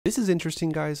This is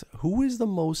interesting, guys. Who is the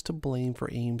most to blame for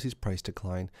AMC's price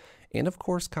decline? And of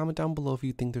course, comment down below if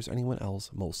you think there's anyone else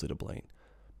mostly to blame.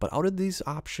 But out of these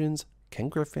options, Ken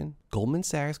Griffin, Goldman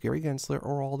Sachs, Gary Gensler,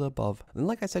 or all the above. And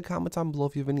like I said, comment down below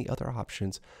if you have any other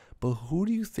options. But who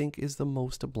do you think is the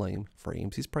most to blame for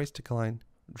AMC's price decline?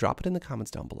 Drop it in the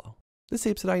comments down below. This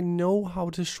ape said, I know how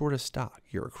to short a stock.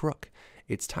 You're a crook.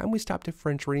 It's time we stop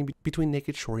differentiating between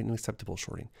naked shorting and acceptable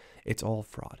shorting. It's all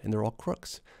fraud, and they're all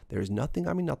crooks. There is nothing,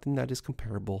 nothing that is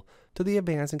comparable to the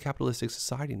advanced and capitalistic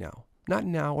society now. Not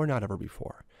now or not ever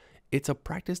before. It's a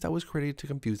practice that was created to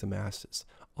confuse the masses.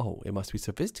 Oh, it must be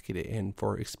sophisticated and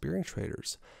for experienced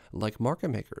traders, like market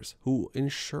makers, who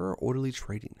ensure orderly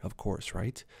trading, of course,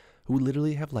 right? Who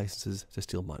literally have licenses to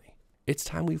steal money. It's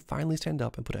time we finally stand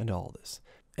up and put an end to all this.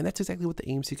 And that's exactly what the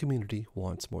AMC community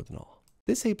wants more than all.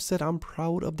 This ape said, I'm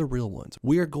proud of the real ones.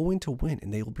 We are going to win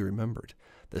and they will be remembered.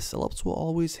 The sell-ups will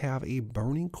always have a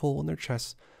burning coal in their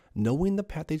chests, knowing the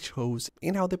path they chose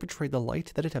and how they betrayed the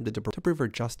light that attempted to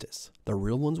pervert justice. The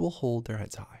real ones will hold their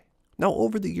heads high. Now,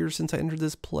 over the years since I entered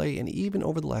this play, and even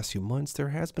over the last few months, there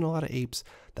has been a lot of apes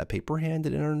that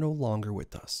paper-handed and are no longer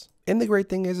with us. And the great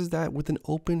thing is that with an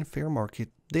open, fair market,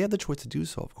 they have the choice to do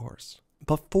so, of course.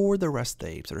 But for the rest of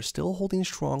the apes that are still holding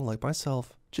strong like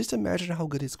myself, just imagine how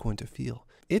good it's going to feel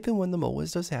if and when the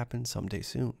MOAs does happen someday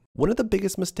soon. One of the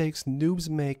biggest mistakes noobs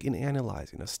make in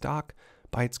analyzing a stock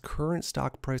by its current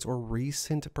stock price or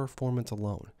recent performance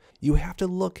alone. You have to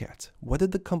look at whether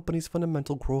the company's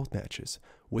fundamental growth matches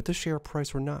with the share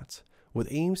price or not. With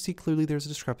AMC, clearly there's a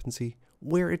discrepancy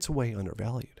where it's way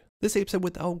undervalued. This ape said,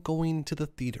 without going to the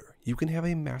theater, you can have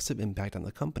a massive impact on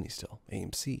the company still,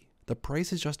 AMC. The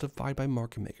price is justified by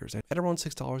market makers at around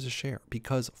 $6 a share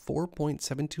because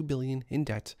 $4.72 billion in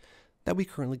debt that we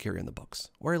currently carry on the books,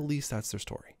 or at least that's their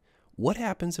story. What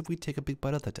happens if we take a big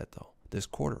bite of that debt though, this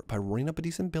quarter, by running up a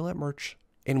decent bill at merch?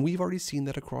 And we've already seen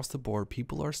that across the board,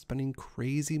 people are spending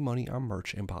crazy money on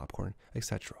merch and popcorn,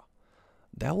 etc.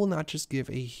 That will not just give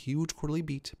a huge quarterly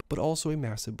beat, but also a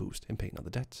massive boost in paying on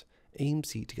the debt.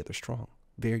 AMC together strong.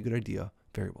 Very good idea,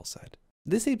 very well said.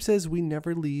 This ape says, we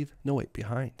never leave no ape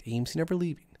behind. AMC never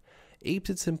leaving. Apes,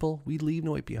 it's simple, we leave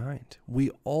no ape behind. We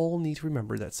all need to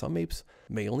remember that some apes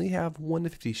may only have 1 to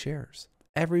 50 shares.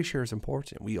 Every share is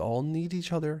important. We all need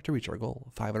each other to reach our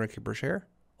goal. 500K per share,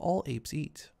 all apes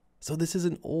eat. So this is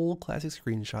an old classic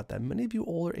screenshot that many of you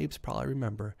older apes probably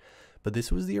remember, but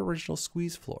this was the original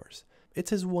squeeze floors. It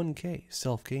says 1K,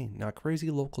 self-gain, not crazy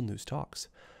local news talks.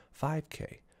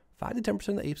 5K, 5 to 10%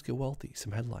 of the apes get wealthy,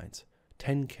 some headlines.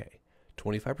 10K,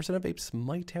 25% of apes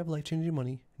might have life-changing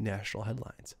money, national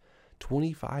headlines.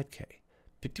 25K,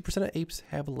 50% of apes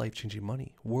have life-changing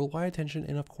money, worldwide attention,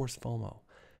 and of course FOMO.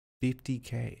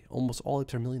 50K, almost all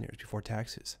apes are millionaires before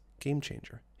taxes, game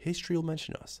changer, history will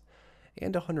mention us.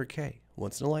 And 100K,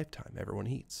 once in a lifetime, everyone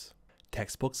eats.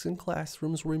 Textbooks and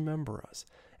classrooms will remember us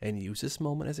and use this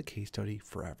moment as a case study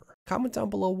forever. Comment down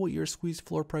below what your squeeze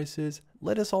floor price is.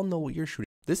 Let us all know what you're shooting.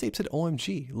 This ape said,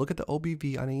 OMG, look at the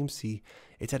OBV on AMC.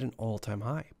 It's at an all-time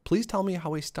high. Please tell me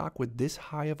how a stock with this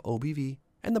high of OBV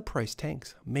and the price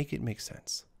tanks make it make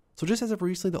sense. So just as of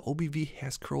recently, the OBV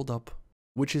has curled up,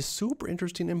 which is super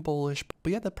interesting and bullish,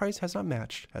 but yet the price has not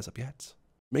matched as of yet.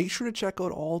 Make sure to check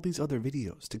out all these other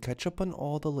videos to catch up on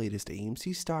all the latest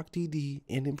AMC stock DD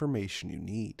and information you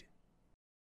need.